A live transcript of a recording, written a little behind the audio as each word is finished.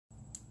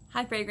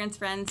Hi fragrance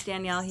friends,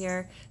 Danielle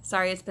here.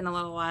 Sorry it's been a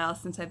little while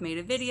since I've made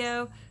a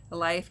video.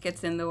 Life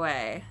gets in the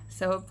way.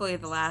 So hopefully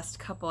the last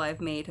couple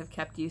I've made have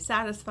kept you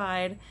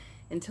satisfied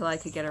until I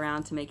could get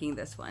around to making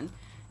this one.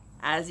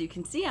 As you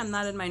can see, I'm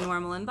not in my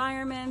normal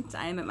environment.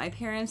 I am at my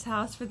parents'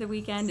 house for the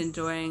weekend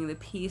enjoying the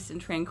peace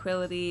and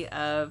tranquility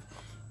of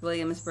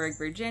Williamsburg,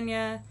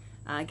 Virginia,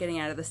 getting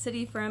out of the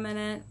city for a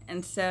minute.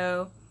 And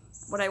so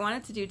what I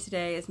wanted to do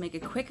today is make a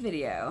quick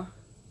video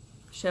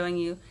showing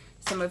you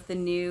some of the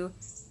new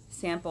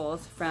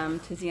samples from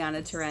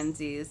Tiziana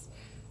Terenzi's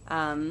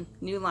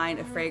new line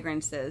of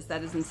fragrances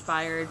that is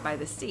inspired by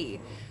the sea.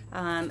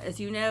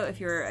 As you know, if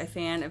you're a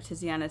fan of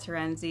Tiziana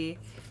Terenzi,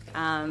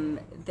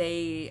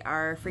 they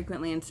are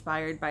frequently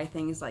inspired by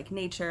things like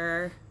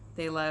nature.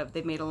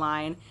 They've made a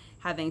line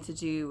having to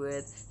do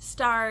with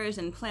stars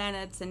and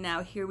planets, and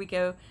now here we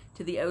go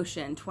to the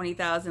ocean,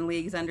 20,000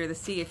 leagues under the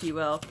sea, if you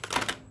will.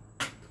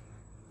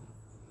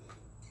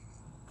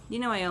 You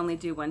know I only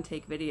do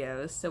one-take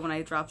videos, so when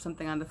I drop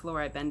something on the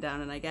floor, I bend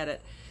down and I get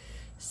it.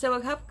 So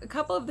a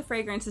couple of the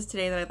fragrances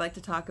today that I'd like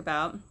to talk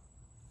about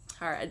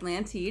are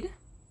Atlantide.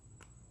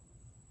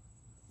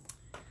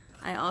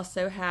 I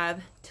also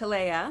have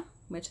Tilea,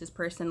 which is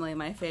personally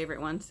my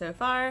favorite one so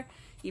far,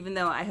 even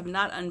though I have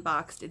not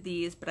unboxed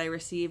these, but I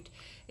received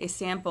a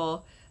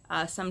sample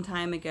some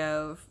time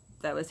ago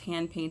that was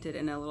hand-painted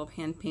in a little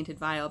hand-painted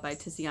vial by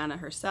Tiziana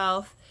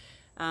herself.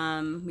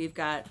 We've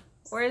got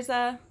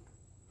Orza,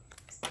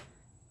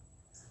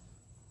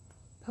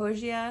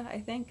 Poggia, I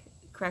think.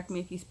 Correct me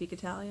if you speak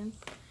Italian.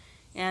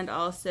 And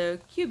also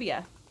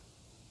Cubia.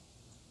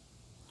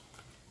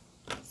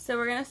 So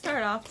we're going to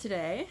start off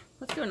today.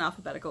 Let's go in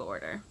alphabetical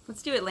order.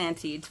 Let's do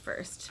Atlantide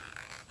first.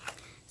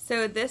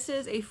 So this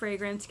is a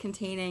fragrance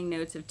containing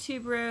notes of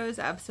tuberose,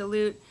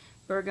 absolute,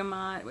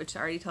 bergamot, which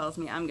already tells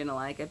me I'm going to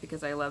like it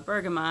because I love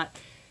bergamot,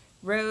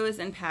 rose,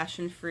 and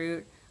passion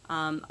fruit.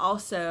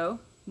 Also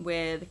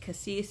with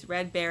cassis,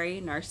 red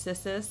berry,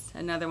 narcissus,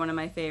 another one of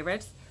my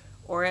favorites,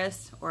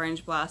 orris,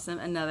 orange blossom,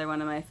 another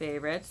one of my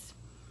favorites,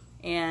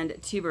 and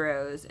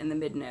tuberose in the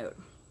mid note.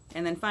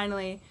 And then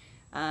finally,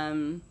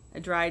 a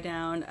dry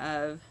down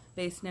of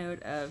base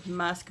note of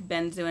musk,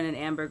 benzoin, and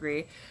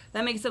ambergris.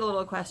 That makes it a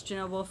little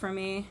questionable for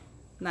me.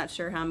 I'm not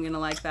sure how I'm going to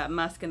like that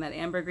musk and that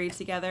ambergris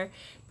together,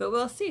 but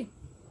we'll see.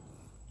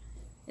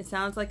 It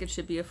sounds like it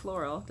should be a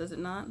floral, does it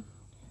not?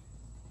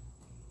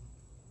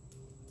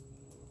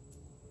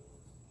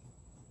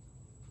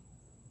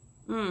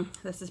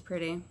 This is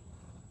pretty.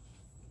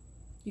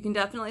 You can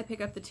definitely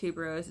pick up the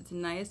tuberose. It's a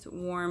nice,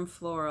 warm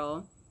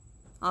floral.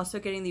 Also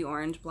getting the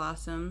orange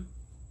blossom.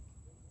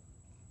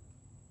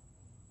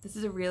 This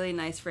is a really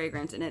nice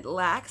fragrance, and it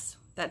lacks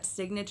that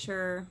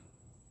signature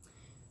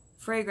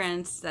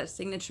fragrance, that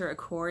signature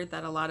accord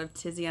that a lot of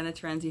Tiziana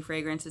Terenzi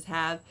fragrances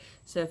have.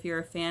 So if you're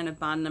a fan of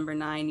Bond No.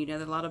 9, you know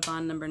that a lot of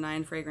Bond No.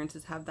 9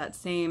 fragrances have that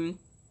same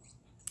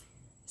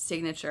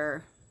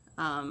signature.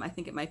 I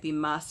think it might be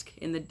musk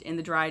in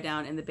the dry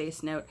down, in the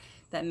base note,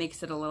 that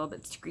makes it a little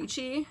bit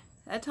screechy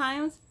at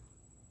times.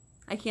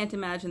 I can't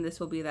imagine this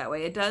will be that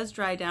way. It does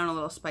dry down a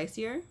little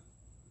spicier,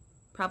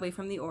 probably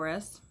from the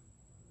orris.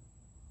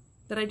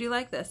 But I do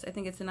like this. I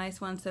think it's a nice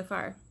one so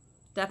far.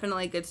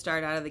 Definitely a good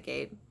start out of the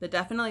gate, but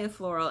definitely a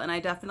floral, and I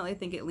definitely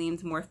think it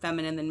leans more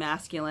feminine than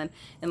masculine,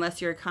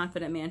 unless you're a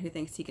confident man who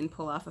thinks he can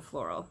pull off a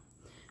floral,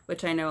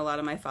 which I know a lot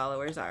of my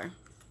followers are.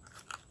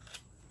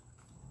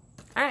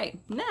 All right,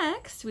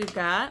 next we've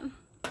got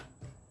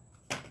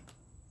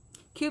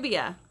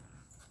Cubia.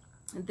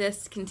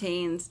 This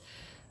contains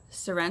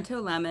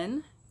Sorrento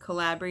lemon,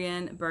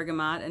 Calabrian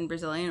bergamot, and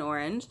Brazilian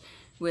orange,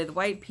 with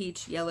white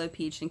peach, yellow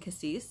peach, and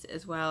cassis,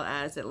 as well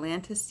as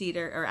Atlantis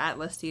cedar or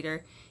Atlas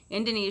cedar,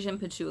 Indonesian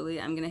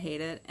patchouli, I'm gonna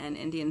hate it, and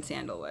Indian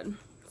sandalwood.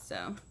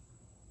 So,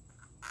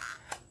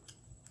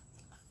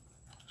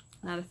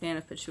 not a fan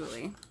of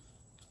patchouli.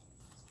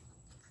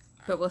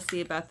 But we'll see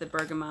about the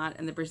bergamot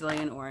and the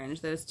Brazilian orange.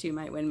 Those two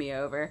might win me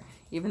over,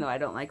 even though I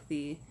don't like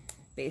the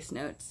base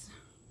notes.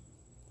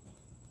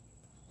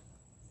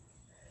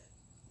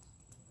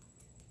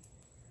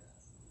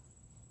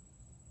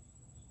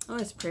 Oh,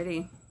 it's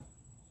pretty.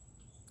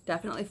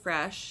 Definitely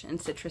fresh and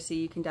citrusy.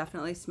 You can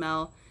definitely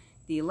smell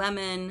the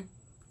lemon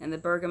and the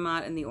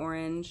bergamot and the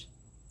orange.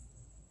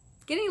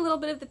 Getting a little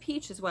bit of the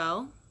peach as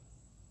well.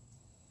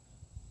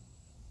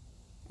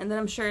 And then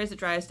I'm sure as it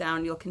dries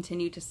down, you'll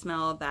continue to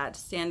smell that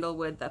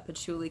sandalwood, that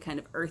patchouli, kind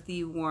of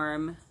earthy,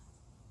 warm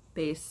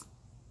base.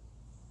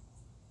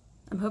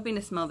 I'm hoping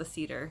to smell the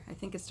cedar. I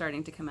think it's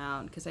starting to come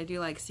out because I do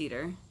like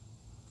cedar.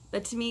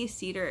 But to me,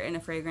 cedar in a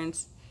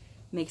fragrance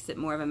makes it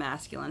more of a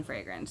masculine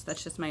fragrance.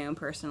 That's just my own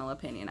personal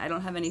opinion. I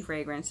don't have any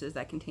fragrances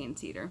that contain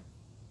cedar.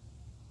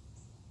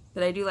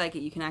 But I do like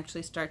it. You can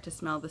actually start to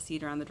smell the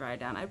cedar on the dry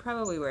down. I'd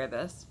probably wear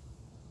this.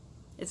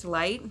 It's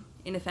light,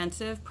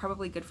 inoffensive,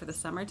 probably good for the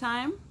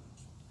summertime.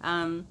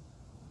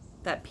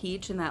 That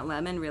peach and that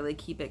lemon really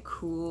keep it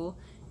cool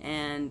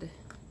and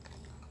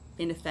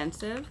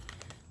inoffensive,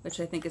 which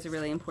I think is a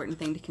really important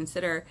thing to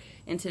consider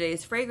in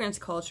today's fragrance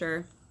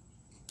culture,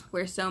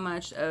 where so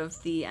much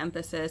of the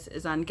emphasis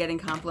is on getting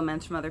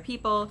compliments from other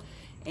people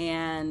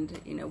and,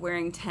 you know,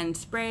 wearing 10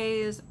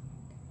 sprays,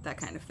 that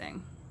kind of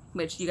thing,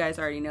 which you guys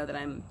already know that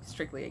I'm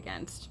strictly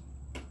against.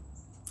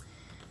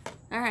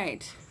 All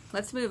right,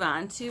 let's move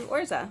on to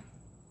Orza.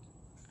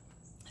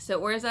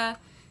 So Orza,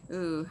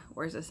 ooh,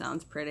 Orza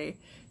sounds pretty.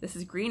 This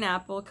is green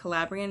apple,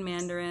 Calabrian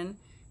mandarin,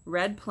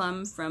 red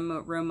plum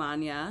from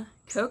Romagna,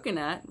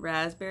 coconut,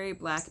 raspberry,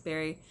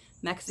 blackberry,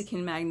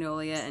 Mexican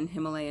magnolia, and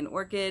Himalayan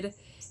orchid.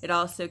 It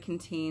also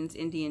contains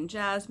Indian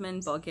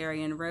jasmine,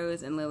 Bulgarian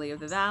rose, and lily of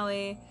the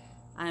valley.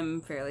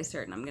 I'm fairly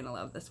certain I'm gonna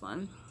love this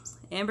one.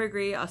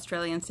 Ambergris,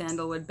 Australian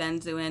sandalwood,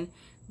 benzoin,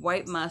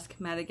 white musk,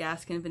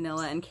 Madagascan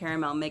vanilla, and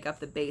caramel make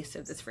up the base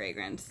of this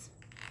fragrance.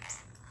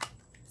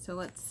 So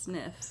let's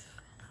sniff.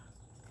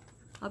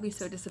 I'll be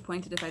so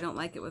disappointed if I don't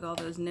like it with all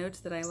those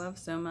notes that I love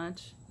so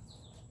much.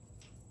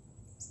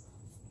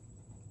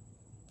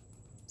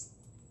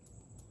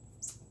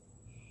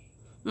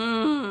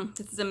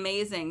 This is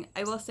amazing.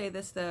 I will say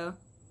this though,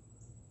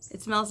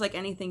 it smells like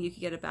anything you could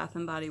get at Bath &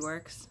 Body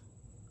Works,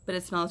 but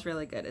it smells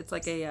really good. It's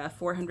like a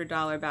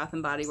 $400 Bath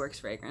 & Body Works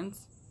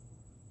fragrance,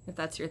 if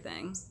that's your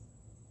thing.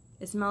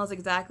 It smells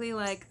exactly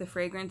like the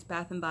fragrance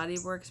Bath & Body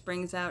Works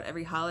brings out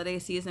every holiday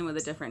season with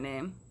a different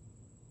name,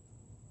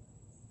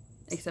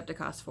 except it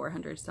costs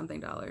 $400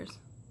 something.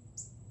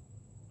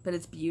 But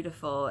it's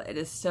beautiful. It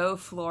is so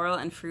floral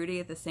and fruity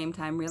at the same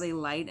time, really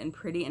light and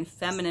pretty and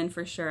feminine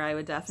for sure. I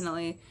would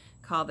definitely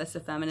call this a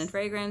feminine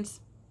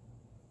fragrance.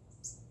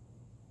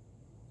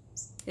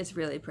 It's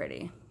really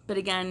pretty. But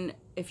again,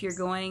 if you're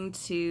going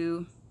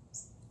to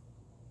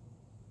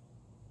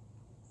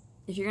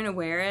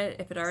wear it,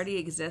 if it already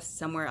exists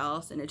somewhere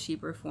else in a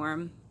cheaper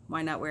form,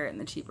 why not wear it in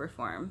the cheaper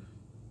form?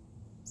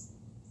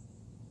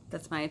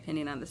 That's my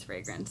opinion on this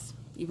fragrance,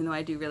 even though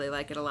I do really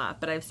like it a lot.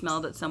 But I've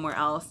smelled it somewhere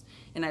else,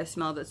 and I've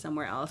smelled it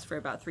somewhere else for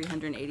about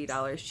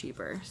 $380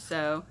 cheaper.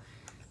 So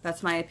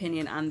that's my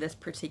opinion on this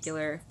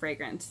particular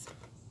fragrance.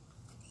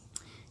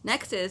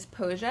 Next is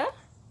Poggia,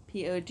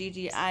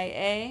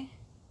 P-O-G-G-I-A.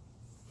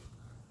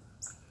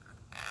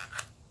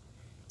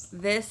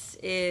 This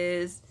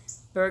is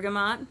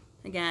bergamot,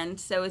 again.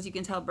 So as you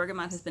can tell,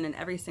 bergamot has been in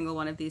every single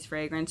one of these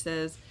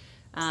fragrances,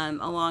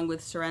 along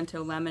with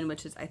Sorrento lemon,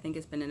 which is, I think,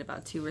 has been in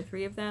about 2 or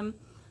 3 of them.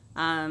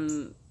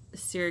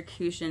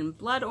 Syracusan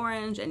blood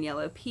orange and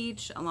yellow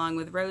peach, along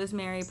with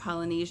rosemary,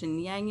 Polynesian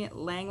ylang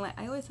ylang.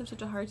 I always have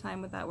such a hard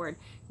time with that word.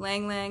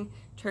 Ylang ylang,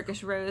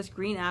 Turkish rose,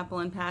 green apple,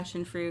 and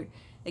passion fruit.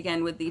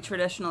 Again, with the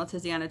traditional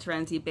Tiziana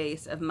Terenzi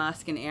base of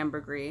musk and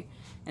ambergris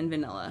and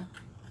vanilla.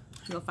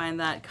 You'll find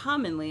that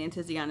commonly in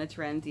Tiziana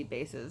Terenzi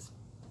bases.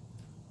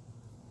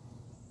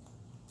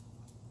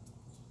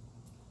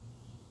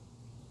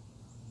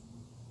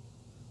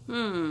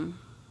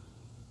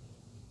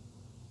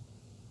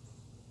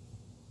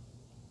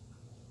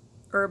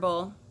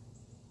 Herbal,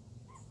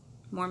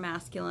 more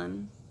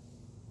masculine,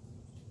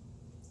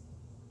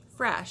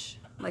 fresh,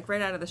 like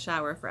right out of the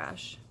shower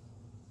fresh.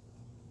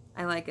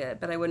 I like it,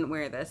 but I wouldn't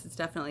wear this. It's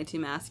definitely too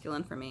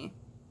masculine for me.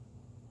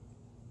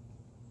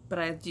 But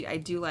I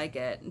do like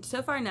it. And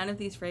so far, none of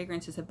these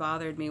fragrances have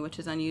bothered me, which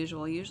is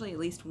unusual. Usually at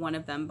least one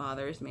of them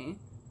bothers me.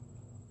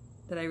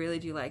 But I really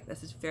do like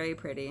this. It's very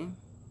pretty.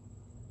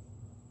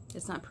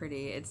 It's not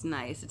pretty, it's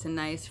nice. It's a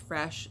nice,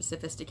 fresh,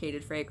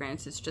 sophisticated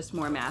fragrance. It's just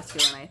more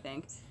masculine, I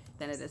think,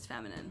 than it is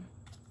feminine.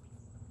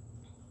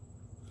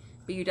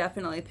 But you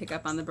definitely pick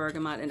up on the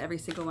bergamot in every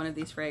single one of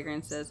these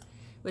fragrances,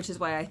 which is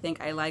why I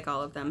think I like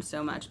all of them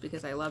so much,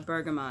 because I love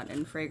bergamot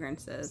in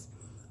fragrances.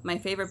 My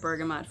favorite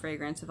bergamot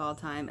fragrance of all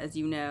time, as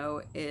you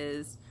know,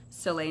 is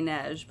Soleil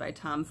Neige by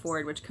Tom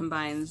Ford, which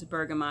combines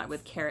bergamot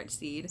with carrot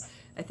seed.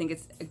 I think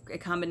it's a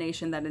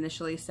combination that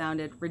initially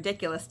sounded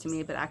ridiculous to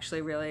me, but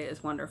actually really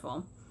is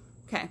wonderful.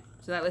 Okay,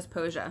 so that was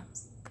Poggia.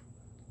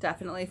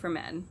 Definitely for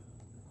men.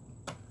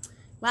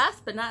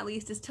 Last but not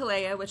least is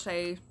Tileia, which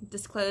I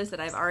disclosed that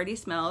I've already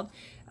smelled.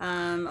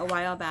 A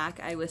while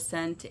back, I was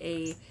sent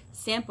a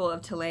sample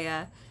of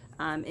Tileia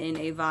in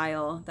a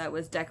vial that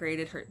was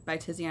decorated by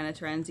Tiziana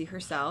Terenzi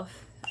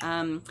herself.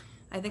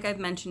 I think I've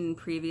mentioned in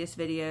previous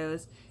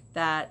videos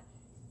that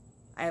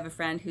I have a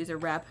friend who's a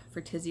rep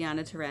for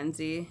Tiziana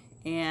Terenzi,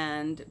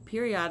 and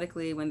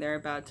periodically when they're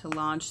about to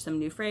launch some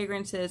new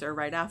fragrances or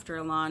right after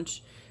a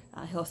launch,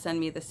 he'll send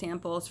me the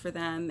samples for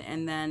them,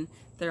 and then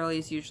there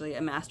is usually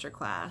a master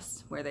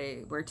class where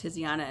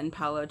Tiziana and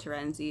Paolo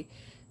Terenzi,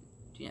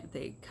 you know,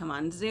 they come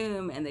on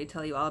Zoom and they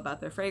tell you all about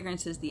their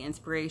fragrances, the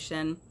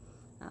inspiration.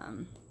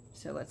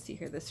 So let's see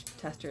here. This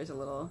tester is a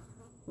little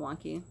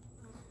wonky.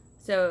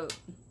 So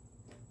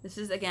this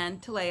is again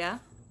Tileia.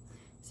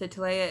 So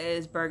Tileia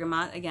is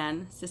bergamot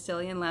again,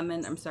 Sicilian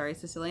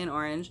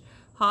orange,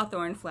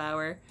 hawthorn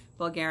flower,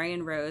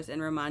 Bulgarian rose,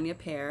 and Romagna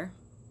pear,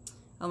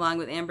 along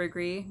with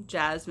ambergris,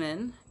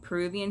 jasmine,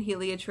 Peruvian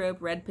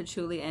heliotrope, red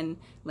patchouli, and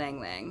ylang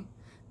ylang.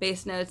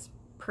 Base notes,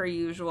 per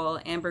usual,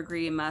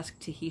 ambergris, musk,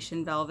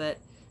 Tahitian velvet,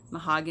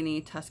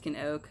 mahogany, Tuscan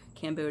oak,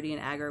 Cambodian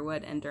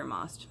agarwood, and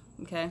durmost.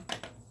 Okay?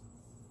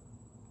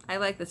 I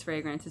like this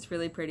fragrance. It's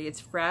really pretty. It's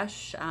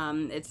fresh.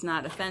 It's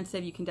not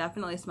offensive. You can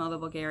definitely smell the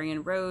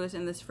Bulgarian rose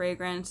in this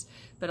fragrance,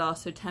 but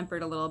also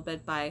tempered a little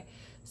bit by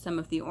some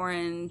of the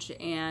orange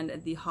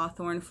and the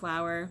hawthorn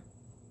flower.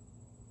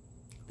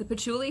 The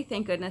patchouli,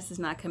 thank goodness, is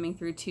not coming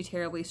through too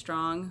terribly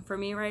strong for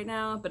me right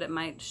now, but it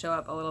might show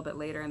up a little bit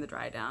later in the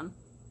dry down.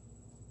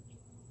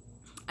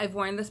 I've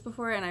worn this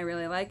before and I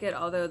really like it,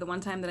 although the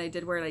one time that I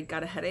did wear it I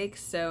got a headache,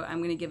 so I'm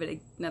going to give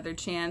it another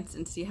chance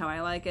and see how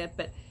I like it.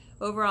 But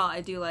overall, I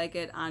do like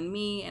it on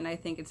me, and I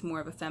think it's more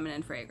of a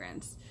feminine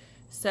fragrance.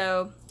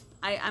 So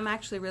I'm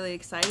actually really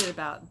excited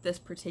about this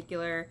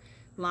particular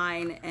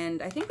line,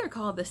 and I think they're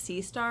called the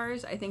Sea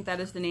Stars. I think that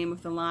is the name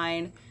of the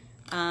line.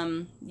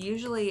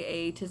 Usually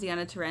a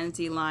Tiziana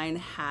Terenzi line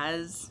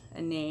has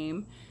a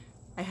name.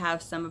 I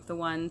have some of the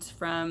ones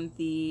from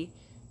the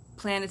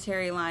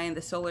planetary line,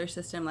 the solar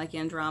system, like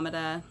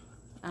Andromeda.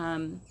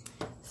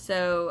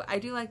 So I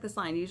do like this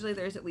line. Usually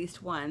there's at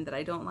least one that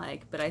I don't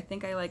like, but I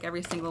think I like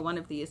every single one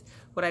of these.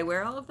 Would I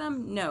wear all of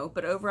them? No,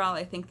 but overall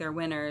I think they're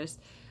winners.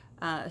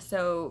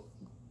 So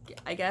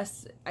I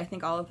guess I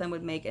think all of them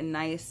would make a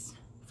nice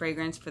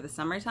fragrance for the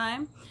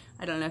summertime.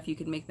 I don't know if you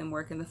could make them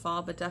work in the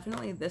fall, but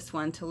definitely this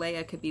one,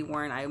 Talea, could be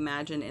worn, I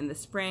imagine, in the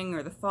spring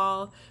or the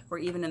fall or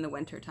even in the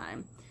winter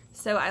time.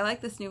 So I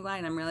like this new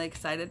line. I'm really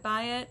excited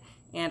by it,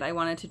 and I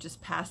wanted to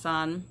just pass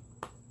on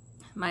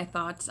my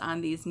thoughts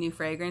on these new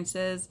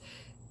fragrances.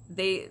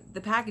 The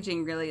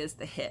packaging really is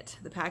the hit.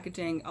 The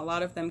packaging, a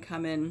lot of them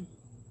come in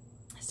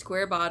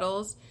square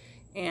bottles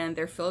and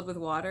they're filled with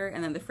water,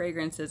 and then the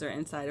fragrances are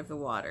inside of the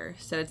water.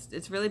 So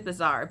it's really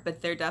bizarre,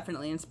 but they're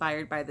definitely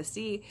inspired by the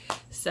sea.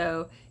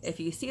 So if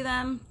you see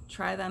them,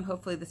 try them.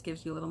 Hopefully this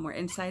gives you a little more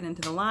insight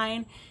into the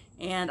line,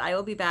 and I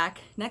will be back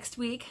next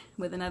week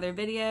with another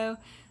video.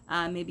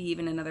 Maybe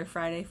even another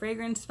Friday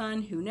fragrance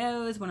fun, who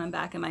knows, when I'm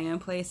back in my own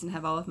place and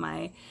have all of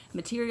my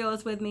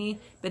materials with me.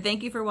 But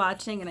thank you for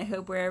watching, and I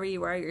hope wherever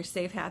you are, you're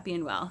safe, happy,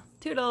 and well.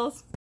 Toodles!